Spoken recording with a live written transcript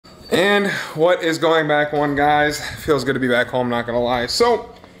And what is going back on, guys? Feels good to be back home, not gonna lie.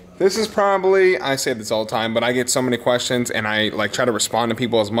 So this is probably, I say this all the time, but I get so many questions and I like try to respond to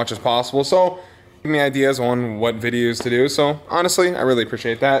people as much as possible. So give me ideas on what videos to do. So honestly, I really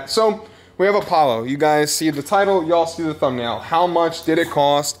appreciate that. So we have Apollo. You guys see the title, y'all see the thumbnail. How much did it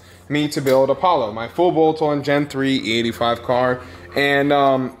cost me to build Apollo? My full bolt-on Gen 3 E85 car. And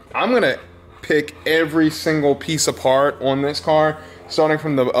I'm gonna pick every single piece apart on this car, starting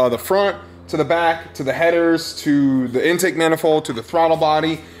from the front to the back to the headers to the intake manifold to the throttle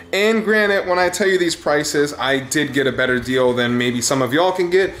body. And granted, when I tell you these prices, I did get a better deal than maybe some of y'all can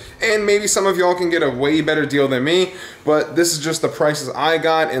get, and maybe some of y'all can get a way better deal than me, but this is just the prices I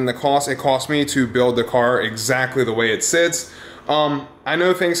got and the cost it cost me to build the car exactly the way it sits. I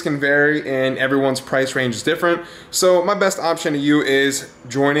know things can vary and everyone's price range is different, so my best option to you is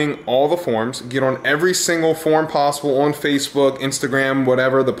joining all the forums. Get on every single forum possible on Facebook, Instagram,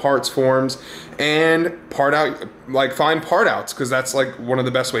 whatever, the parts forums, and find part outs, because that's like one of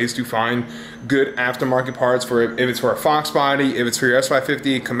the best ways to find good aftermarket parts for if it's for a Fox body, if it's for your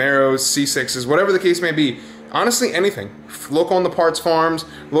S550, Camaros, C6s, whatever the case may be. Honestly, anything. Look on the parts farms,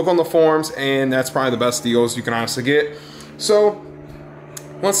 look on the forums, and that's probably the best deals you can honestly get. So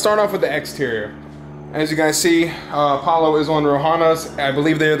let's start off with the exterior. As you guys see, Apollo is on Rohanas. I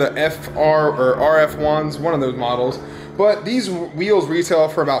believe they're the FR or RF1s, one of those models. But these wheels retail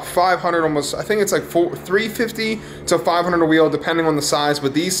for about 500, almost, I think it's like 350 to 500 a wheel, depending on the size.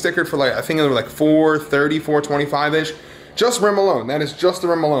 But these stickered for like, I think they were like 430, 425-ish. Just rim alone, that is just the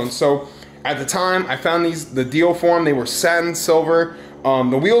rim alone. So at the time, I found the deal for them, they were satin silver.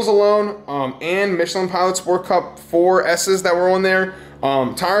 The wheels alone, and Michelin Pilot Sport Cup 4S's that were on there.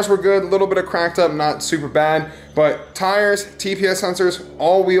 Tires were good, a little bit of cracked up, not super bad. But tires, TPS sensors,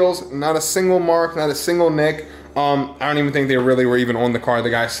 all wheels, not a single mark, not a single nick. I don't even think they really were even on the car, the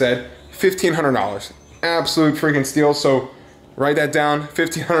guy said. $1,500. Absolute freaking steal. So write that down.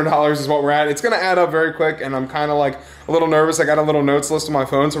 $1,500 is what we're at. It's gonna add up very quick, and I'm kind of like a little nervous. I got a little notes list on my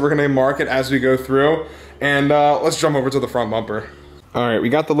phone, so we're gonna mark it as we go through. And let's jump over to the front bumper. All right, we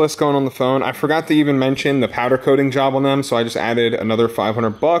got the list going on the phone. I forgot to even mention the powder coating job on them, so I just added another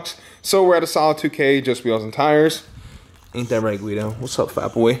 500 bucks. So we're at a solid 2K, just wheels and tires. Ain't that right, Guido? What's up,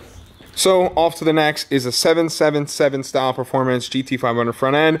 fat boy? So off to the next is a 777 style performance GT500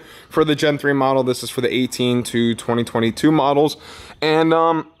 front end for the Gen 3 model. This is for the 18 to 2022 models. And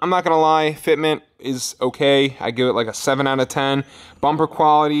I'm not gonna lie, fitment is okay. I give it like a 7 out of 10. Bumper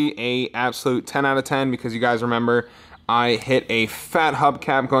quality, a absolute 10 out of 10, because you guys remember I hit a fat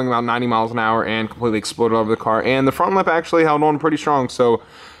hubcap going about 90 miles an hour and completely exploded over the car. And the front lip actually held on pretty strong. So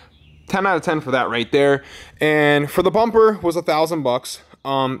 10 out of 10 for that right there. And for the bumper was $1,000.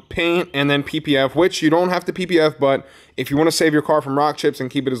 Paint and then PPF, which you don't have to PPF, but if you want to save your car from rock chips and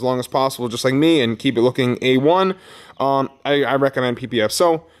keep it as long as possible, just like me, and keep it looking A1, I recommend PPF.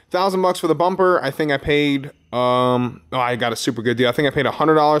 So $1,000 for the bumper. I think I paid, I got a super good deal. I think I paid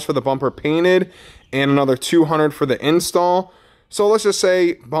 $100 for the bumper painted and another $200 for the install. So let's just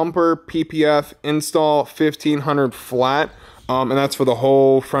say bumper, PPF, install, $1,500 flat. And that's for the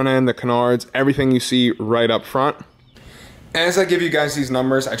whole front end, the canards, everything you see right up front. As I give you guys these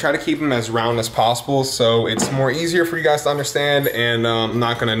numbers, I try to keep them as round as possible, so it's more easier for you guys to understand, and I'm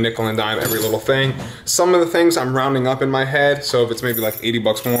not gonna nickel and dime every little thing. Some of the things I'm rounding up in my head, so if it's maybe like 80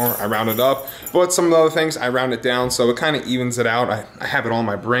 bucks more, I round it up. But some of the other things, I round it down, so it kind of evens it out. I have it all in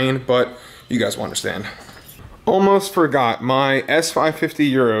my brain, but you guys will understand. Almost forgot my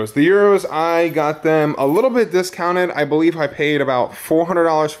S550 Euros. The Euros, I got them a little bit discounted. I believe I paid about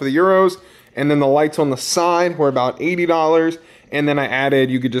 $400 for the Euros. And then the lights on the side were about $80. And then I added,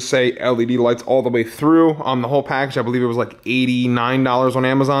 you could just say LED lights all the way through. The whole package, I believe it was like $89 on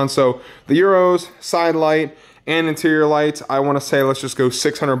Amazon. So the Euros, side light, and interior lights, I want to say let's just go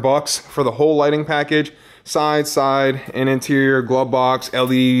 600 bucks for the whole lighting package. Side, and interior, glove box,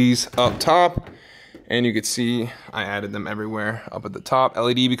 LEDs up top. And you can see I added them everywhere up at the top.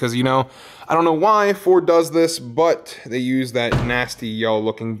 LED, because you know, I don't know why Ford does this, but they use that nasty yellow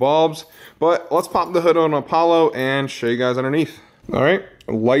looking bulbs. But let's pop the hood on Apollo and show you guys underneath. All right,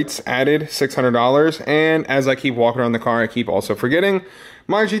 lights added, $600. And as I keep walking around the car, I keep also forgetting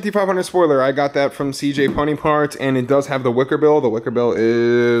my GT500 spoiler. I got that from CJ Pony Parts, and it does have the wicker bill. The wicker bill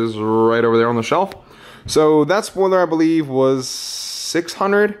is right over there on the shelf. So that spoiler, I believe, was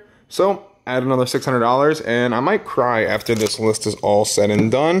 $600. So add another $600, and I might cry after this list is all said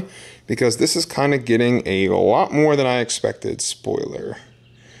and done, because this is kind of getting a lot more than I expected. Spoiler.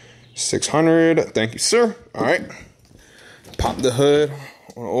 600, thank you, sir. All right, pop the hood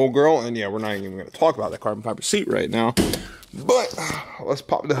on old girl, and yeah, we're not even going to talk about that carbon fiber seat right now, But let's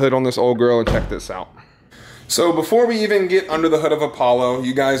pop the hood on this old girl and check this out. So before we even get under the hood of Apollo,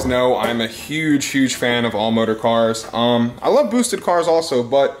 you guys know I'm a huge fan of all motor cars. I love boosted cars also,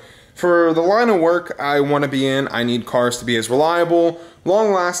 but for the line of work I want to be in, I need cars to be as reliable,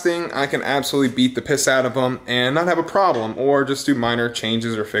 long lasting, I can absolutely beat the piss out of them and not have a problem, or just do minor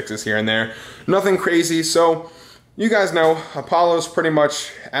changes or fixes here and there. Nothing crazy. So you guys know Apollo's pretty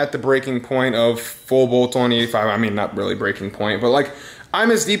much at the breaking point of full bolt on 85. I mean, not really breaking point, but like I'm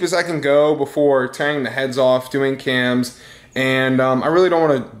as deep as I can go before tearing the heads off, doing cams, and I really don't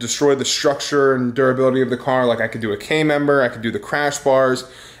want to destroy the structure and durability of the car. Like I could do a K-member, I could do the crash bars,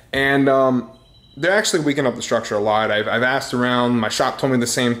 and they're actually weakening up the structure a lot. I've asked around, my shop told me the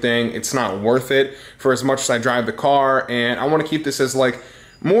same thing. It's not worth it for as much as I drive the car, and I want to keep this as like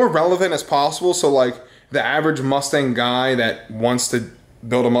more relevant as possible. So like the average Mustang guy that wants to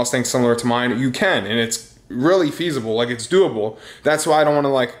build a Mustang similar to mine, you can, and it's really feasible, like it's doable. That's why I don't want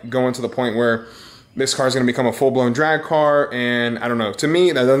to like go into the point where this car is going to become a full-blown drag car, and I don't know, to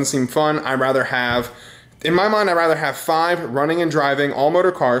me that doesn't seem fun. I'd rather have, in my mind, I'd rather have 5 running and driving all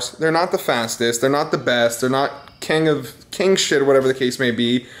motor cars. They're not the fastest, they're not the best, they're not king shit, whatever the case may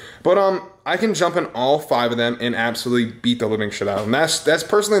be, but I can jump in all 5 of them and absolutely beat the living shit out of them. That's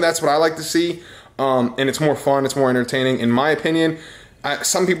personally, that's what I like to see, and it's more fun, it's more entertaining in my opinion.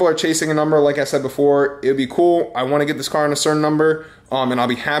 Some people are chasing a number, like I said before. It'd be cool. I want to get this car in a certain number, and I'll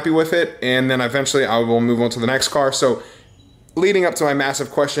be happy with it, and then eventually I will move on to the next car. So leading up to my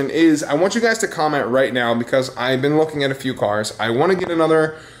massive question is, I want you guys to comment right now, because I've been looking at a few cars. I want to get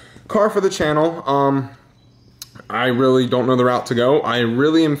another car for the channel. I really don't know the route to go. I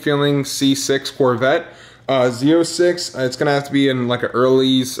really am feeling C6 Corvette. Z06, it's gonna have to be in like an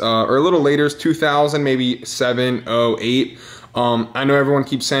early's or a little later, 2000, maybe 7, 08. I know everyone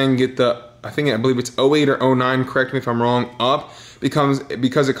keeps saying get the, I believe it's 08 or 09, correct me if I'm wrong, up, because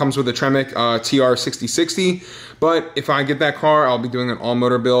it comes with a Tremec TR6060. But if I get that car, I'll be doing an all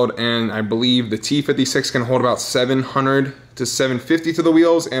motor build, and I believe the T56 can hold about 700 to 750 to the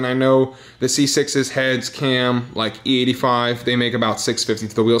wheels, and I know the C6's heads, cam, like E85, they make about 650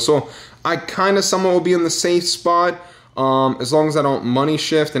 to the wheels. So I kind of somewhat will be in the safe spot. As long as I don't money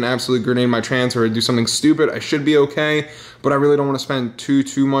shift and absolutely grenade my transfer or do something stupid, I should be okay. But I really don't want to spend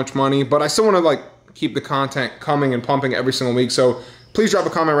too much money. But I still want to like keep the content coming and pumping every single week. So please drop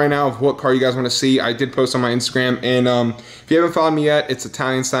a comment right now of what car you guys want to see. I did post on my Instagram, and if you haven't followed me yet, it's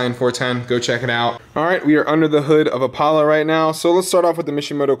Italian Stein 410. Go check it out. All right, we are under the hood of Apollo right now. So let's start off with the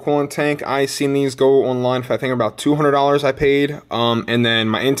Mishimoto coolant tank. I seen these go online for I think about $200 I paid, and then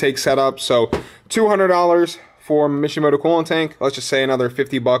my intake setup. So $200 for Mishimoto coolant tank. Let's just say another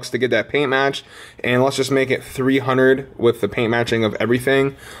 50 bucks to get that paint match, and let's just make it 300 with the paint matching of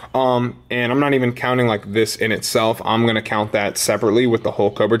everything. And I'm not even counting like this in itself. I'm gonna count that separately with the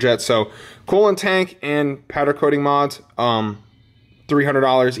whole Cobra Jet. So coolant tank and powder coating mods,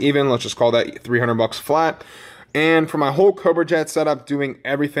 $300 even. Let's just call that 300 bucks flat. And for my whole Cobra Jet setup, doing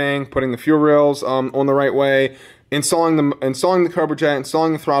everything, putting the fuel rails on the right way, installing the Cobra Jet,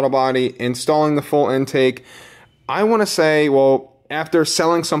 installing the throttle body, installing the full intake. I want to say, well, after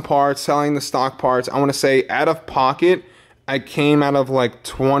selling some parts, selling the stock parts, I want to say out of pocket, I came out of like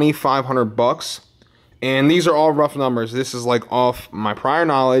 2,500 bucks. And these are all rough numbers. This is like off my prior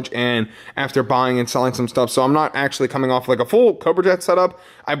knowledge and after buying and selling some stuff. So I'm not actually coming off like a full Cobra Jet setup.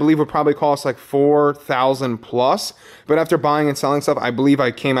 I believe would probably cost like 4,000 plus. But after buying and selling stuff, I believe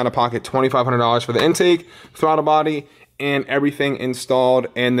I came out of pocket $2,500 for the intake, throttle body, and everything installed,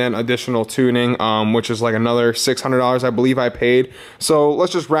 and then additional tuning, which is like another $600 I believe I paid. So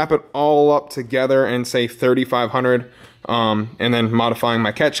let's just wrap it all up together and say $3,500, and then modifying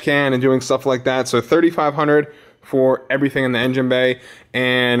my catch can and doing stuff like that. So $3,500 for everything in the engine bay.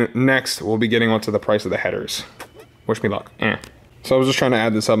 And next we'll be getting onto the price of the headers. Wish me luck. So I was just trying to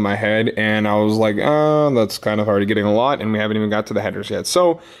add this up in my head, and I was like, that's kind of already getting a lot, and we haven't even got to the headers yet.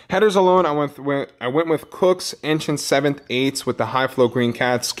 So headers alone, I went with Cook's inch and 7/8 with the high flow green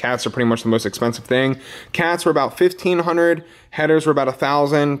cats. Cats are pretty much the most expensive thing. Cats were about $1,500. Headers were about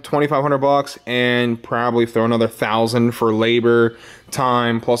 $1,000, 2,500 bucks, and probably throw another $1,000 for labor,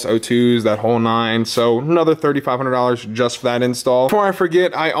 time, plus O2s, that whole 9. So another $3,500 just for that install. Before I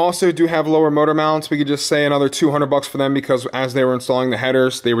forget, I also do have lower motor mounts. We could just say another 200 bucks for them, because as they were installing the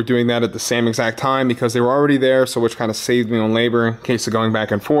headers, they were doing that at the same exact time because they were already there, so which kind of saved me on labor in case of going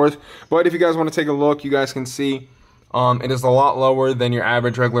back and forth. But if you guys want to take a look, you guys can see It is a lot lower than your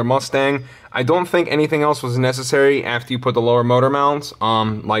average regular Mustang. I don't think anything else was necessary after you put the lower motor mounts,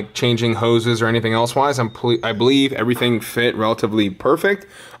 like changing hoses or anything else wise. I believe everything fit relatively perfect.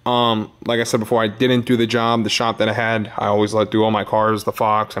 Like I said before, I didn't do the job. The shop that I had, I always let do all my cars, the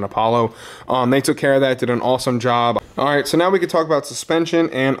Fox and Apollo. They took care of that, did an awesome job. All right, so now we could talk about suspension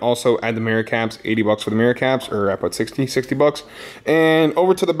and also add the mirror caps. 80 bucks for the mirror caps, or I put 60 bucks. And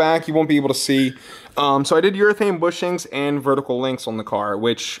over to the back, you won't be able to see. So I did urethane bushings and vertical links on the car,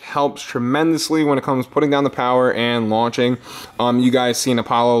 which helps tremendously when it comes putting down the power and launching. You guys seen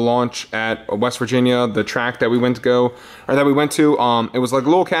Apollo launch at West Virginia, the track that we went to. It was like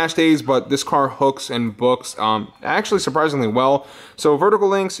little cash days, but this car hooks and books actually surprisingly well. So vertical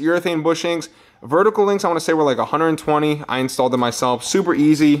links, urethane bushings. Vertical links, I want to say, were like 120. I installed them myself. Super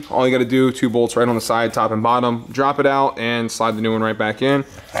easy. All you got to do, 2 bolts right on the side, top and bottom. Drop it out and slide the new one right back in.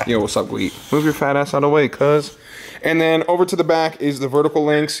 Yo, what's up, Gleet? Move your fat ass out of the way, cuz. And then over to the back is the vertical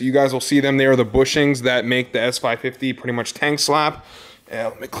links. You guys will see them. They are the bushings that make the S550 pretty much tank slap.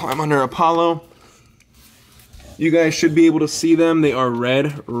 Let me climb under Apollo. You guys should be able to see them. They are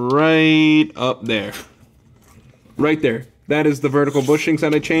red right up there. Right there. That is the vertical bushings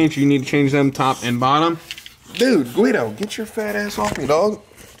that I changed. You need to change them top and bottom. Dude, Guido, get your fat ass off me, dog.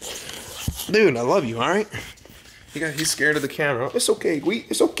 Dude, I love you, all right? He's scared of the camera. It's okay, Guido.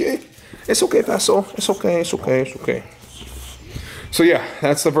 It's okay. It's okay, Vassal. It's okay. It's okay. It's okay. So yeah,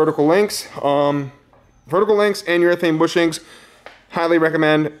 that's the vertical links. Vertical links and urethane bushings. Highly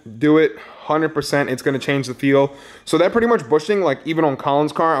recommend. Do it. 100%. It's going to change the feel. So that pretty much bushing, like even on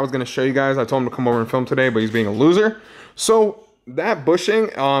Colin's car, I was going to show you guys. I told him to come over and film today, but he's being a loser. So that bushing,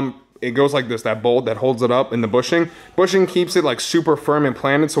 it goes like this, that bolt that holds it up in the bushing. Bushing keeps it like super firm and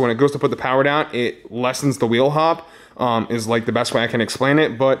planted, so when it goes to put the power down, it lessens the wheel hop, is like the best way I can explain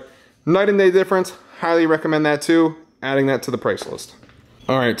it. But night and day difference, highly recommend that too, adding that to the price list.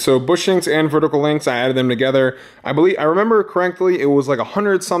 All right, so bushings and vertical links, I added them together. I remember correctly, it was like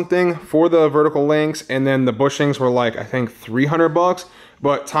 100 something for the vertical links, and then the bushings were like, I think 300 bucks.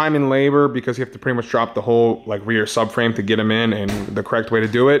 But time and labor, because you have to pretty much drop the whole like rear subframe to get them in, and the correct way to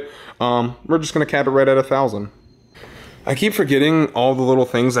do it, we're just gonna cap it right at 1,000. I keep forgetting all the little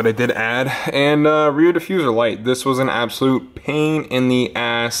things that I did add, and rear diffuser light. This was an absolute pain in the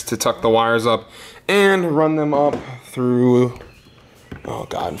ass to tuck the wires up and run them up through. Oh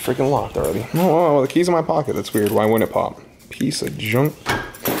God, freaking locked already. Oh, the key's in my pocket. That's weird. Why wouldn't it pop? Piece of junk.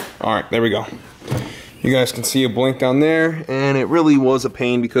 All right, there we go. You guys can see a blink down there, and it really was a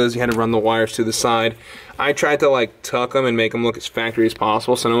pain because you had to run the wires to the side. I tried to like tuck them and make them look as factory as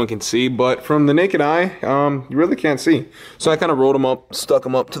possible so no one can see, but from the naked eye, you really can't see. So I kind of rolled them up, stuck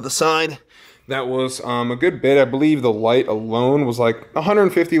them up to the side. That was a good bit. I believe the light alone was like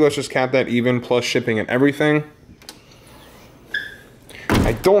 150. Let's just cap that even, plus shipping and everything.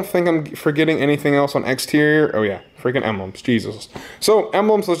 I don't think I'm forgetting anything else on exterior. Oh yeah, freaking emblems, Jesus. So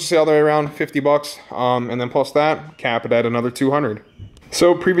emblems, let's just say all the way around 50 bucks. And then plus that, cap it at another 200.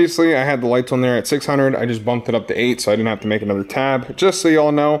 So previously I had the lights on there at 600. I just bumped it up to 8 so I didn't have to make another tab. Just so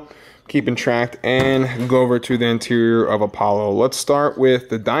y'all know, keeping track, and go over to the interior of Apollo. Let's start with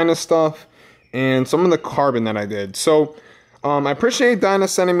the Dyna stuff and some of the carbon that I did. So I appreciate Dyna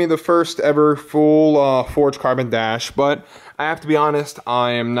sending me the first ever full forged carbon dash, but I have to be honest,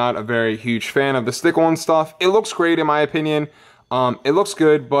 I am not a very huge fan of the stick-on stuff. It looks great in my opinion. It looks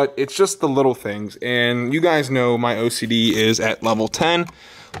good, but it's just the little things. And you guys know my OCD is at level 10.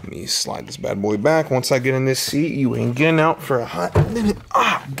 Let me slide this bad boy back. Once I get in this seat, you ain't getting out for a hot minute.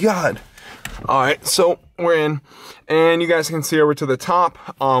 Oh, God. All right, so we're in, and you guys can see over to the top.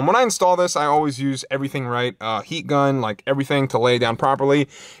 When I install this, I always use everything right, heat gun, like everything to lay down properly,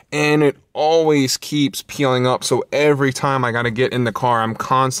 and it always keeps peeling up. So every time I gotta get in the car, I'm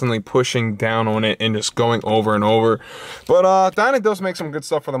constantly pushing down on it and just going over and over. But Dyna does make some good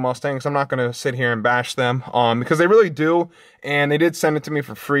stuff for the Mustangs. I'm not gonna sit here and bash them, because they really do, and they did send it to me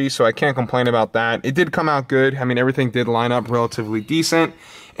for free, so I can't complain about that. It did come out good. I mean, everything did line up relatively decent.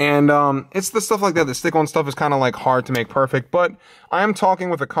 And it's the stuff like that. The stick-on stuff is kind of like hard to make perfect, but I am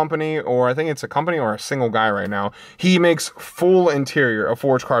talking with a company, or I think it's a company or a single guy right now. He makes full interior of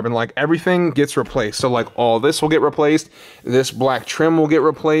forged carbon, like everything gets replaced. So like all this will get replaced, this black trim will get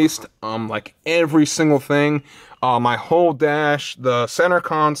replaced, like every single thing. my whole dash, the center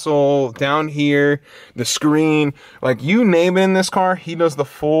console, down here, the screen, like you name it in this car, he does the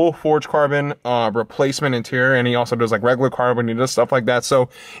full forged carbon replacement interior, and he also does like regular carbon, he does stuff like that. So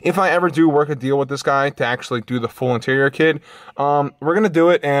if I ever do work a deal with this guy to actually do the full interior kit, we're gonna do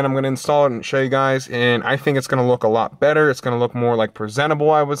it, and I'm gonna install it and show you guys, and I think it's gonna look a lot better. It's gonna look more like presentable,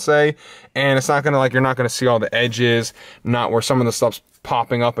 I would say, and it's not gonna, like, you're not gonna see all the edges, not where some of the stuff's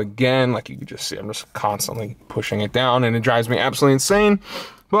popping up again. Like you can just see, I'm just constantly pushing it down, and it drives me absolutely insane.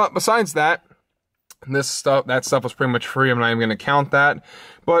 But besides that, that stuff was pretty much free. I'm not even gonna count that.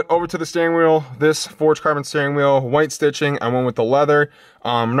 But over to the steering wheel, this forged carbon steering wheel, white stitching. I went with the leather.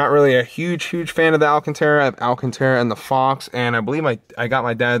 I'm not really a huge fan of the Alcantara. I have Alcantara and the Fox, and I believe I got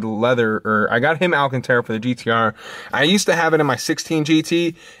my dad leather, or I got him Alcantara for the GTR. I used to have it in my 16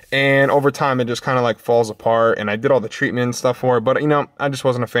 GT, and over time it just kind of like falls apart, and I did all the treatment and stuff for it, but you know, I just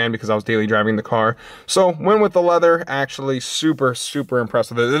wasn't a fan because I was daily driving the car. So went with the leather. Actually super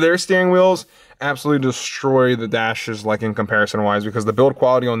impressed with it. Their steering wheels absolutely destroy the dashes, like in comparison wise, because the build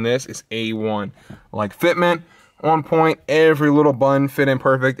quality on this is A1. Like fitment on point, every little button fit in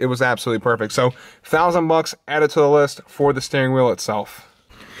perfect. It was absolutely perfect. So $1,000 added to the list for the steering wheel itself.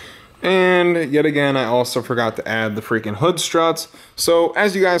 And yet again, I also forgot to add the freaking hood struts. So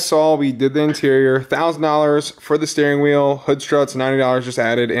as you guys saw, we did the interior, $1,000 for the steering wheel, hood struts, $90 just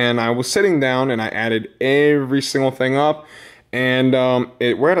added, and I was sitting down and I added every single thing up. And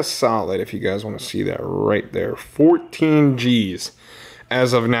we're at a solid, if you guys want to see that right there, 14 G's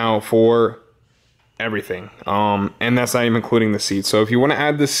as of now for everything. And that's not even including the seat. So if you want to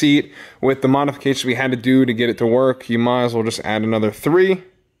add the seat with the modifications we had to do to get it to work, you might as well just add another 3.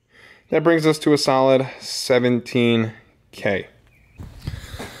 That brings us to a solid 17K.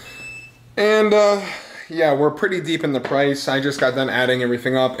 And yeah, we're pretty deep in the price. I just got done adding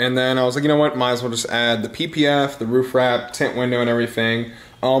everything up, and then I was like, you know what, might as well just add the PPF, the roof wrap, tint window, and everything.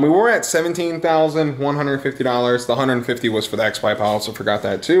 We were at $17,150. The $150 was for the X-Pipe. I also forgot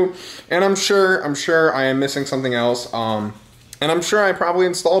that too. And I'm sure I am missing something else. And I'm sure I probably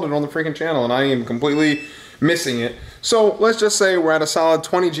installed it on the freaking channel, and I am completely missing it. So let's just say we're at a solid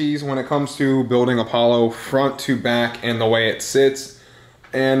 20 G's when it comes to building Apollo front to back and the way it sits.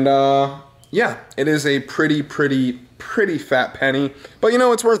 And yeah, it is a pretty fat penny, but you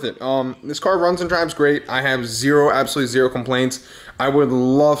know, it's worth it. This car runs and drives great. I have absolutely zero complaints. I would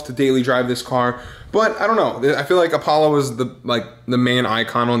love to daily drive this car, but I don't know. I feel like Apollo is the main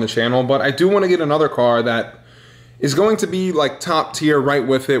icon on the channel, but I do want to get another car that is going to be like top tier right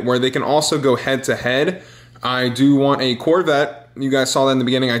with it, where they can also go head to head. I do want a Corvette. You guys saw that in the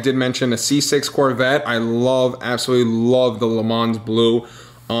beginning. I did mention a C6 Corvette. I absolutely love the Le Mans Blue.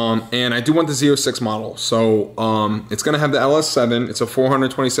 And I do want the Z06 model. So it's going to have the LS7. It's a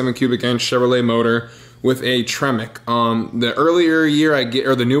 427 cubic inch Chevrolet motor with a Tremec. The earlier year I get,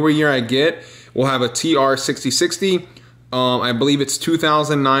 or the newer year I get, will have a TR6060. I believe it's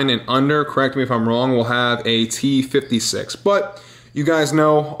 2009 and under. Correct me if I'm wrong. We'll have a T56. But you guys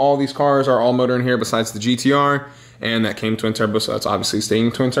know all these cars are all motor in here besides the GTR. And that came twin turbo, so that's obviously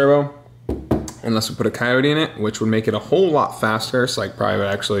staying twin turbo. Unless we put a Coyote in it, which would make it a whole lot faster. So like probably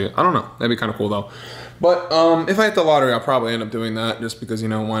actually, I don't know. That'd be kind of cool though. But if I hit the lottery, I'll probably end up doing that just because, you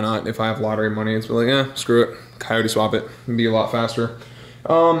know, why not? If I have lottery money, it's really, yeah, screw it. Coyote swap it. It'd be a lot faster.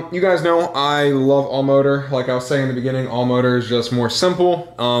 You guys know I love all motor. Like I was saying in the beginning, all motor is just more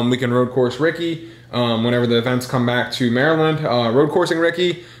simple. We can road course Ricky whenever the events come back to Maryland. Road coursing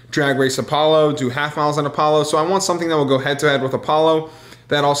Ricky, drag race Apollo, do half miles on Apollo. So I want something that will go head to head with Apollo.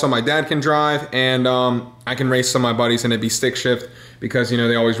 That also my dad can drive, and I can race some of my buddies and it'd be stick shift because, you know,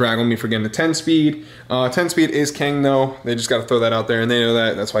 they always rag on me for getting the 10-speed. 10-speed is king though. They just got to throw that out there, and they know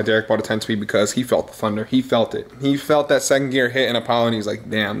that. That's why Derek bought a 10-speed, because he felt the thunder. He felt it. He felt that second gear hit in Apollo, and he's like,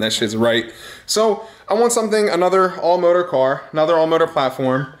 damn, that shit's right. So I want something, another all-motor car, another all-motor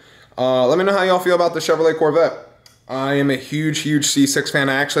platform. Let me know how y'all feel about the Chevrolet Corvette. I am a huge C6 fan.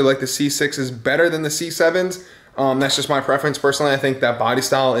 I actually like the C6s better than the C7s. That's just my preference personally. I think that body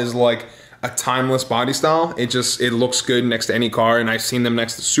style is like a timeless body style. It looks good next to any car, and I've seen them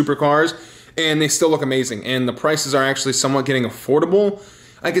next to supercars, and they still look amazing. And the prices are actually somewhat getting affordable,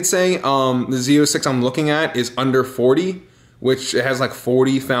 I could say. The Z06 I'm looking at is under 40, which it has like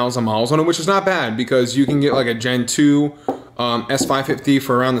 40,000 miles on it, which is not bad because you can get like a Gen 2 S550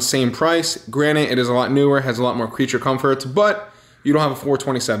 for around the same price. Granted, it is a lot newer, has a lot more creature comforts, but you don't have a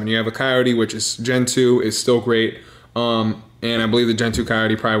 427. You have a Coyote, which is Gen 2, is still great. And I believe the Gen 2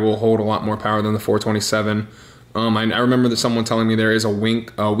 Coyote probably will hold a lot more power than the 427. I remember that someone telling me there is a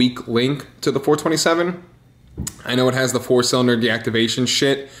weak link to the 427. I know it has the 4-cylinder deactivation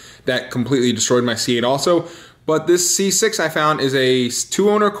shit that completely destroyed my C8 also. But this C6 I found is a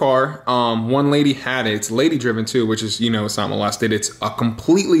 2-owner car. One lady had it. It's lady driven too, which is, you know, it's not molested. It's a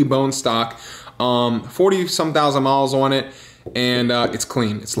completely bone stock. 40-some thousand miles on it. And it's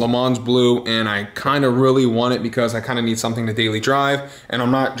clean. It's Le Mans blue, and I kind of really want it because I kind of need something to daily drive, and I'm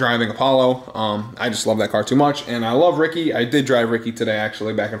not driving Apollo. I just love that car too much, and I love Ricky. I did drive Ricky today,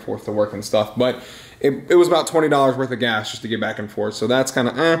 actually, back and forth to work and stuff, but it was about $20 worth of gas just to get back and forth, so that's kind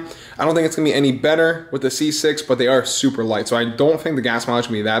of I don't think it's going to be any better with the C6, but they are super light, so I don't think the gas mileage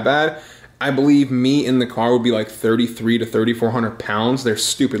will be that bad. I believe me in the car would be like 3,300 to 3,400 pounds. They're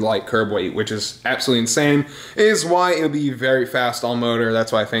stupid light curb weight, which is absolutely insane. Is why it'll be very fast on motor.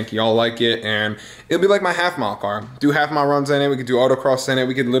 That's why I think y'all like it. And it'll be like my half-mile car. Do half-mile runs in it. We could do autocross in it.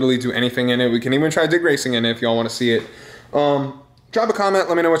 We could literally do anything in it. We can even try dig racing in it if y'all want to see it. Drop a comment.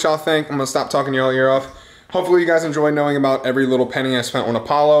 Let me know what y'all think. I'm going to stop talking y'all ear off. Hopefully you guys enjoyed knowing about every little penny I spent on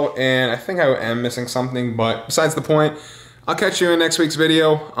Apollo. And I think I am missing something, but besides the point, I'll catch you in next week's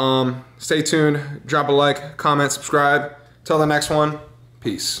video. Stay tuned, drop a like, comment, subscribe. Till the next one,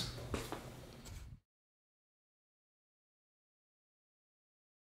 peace.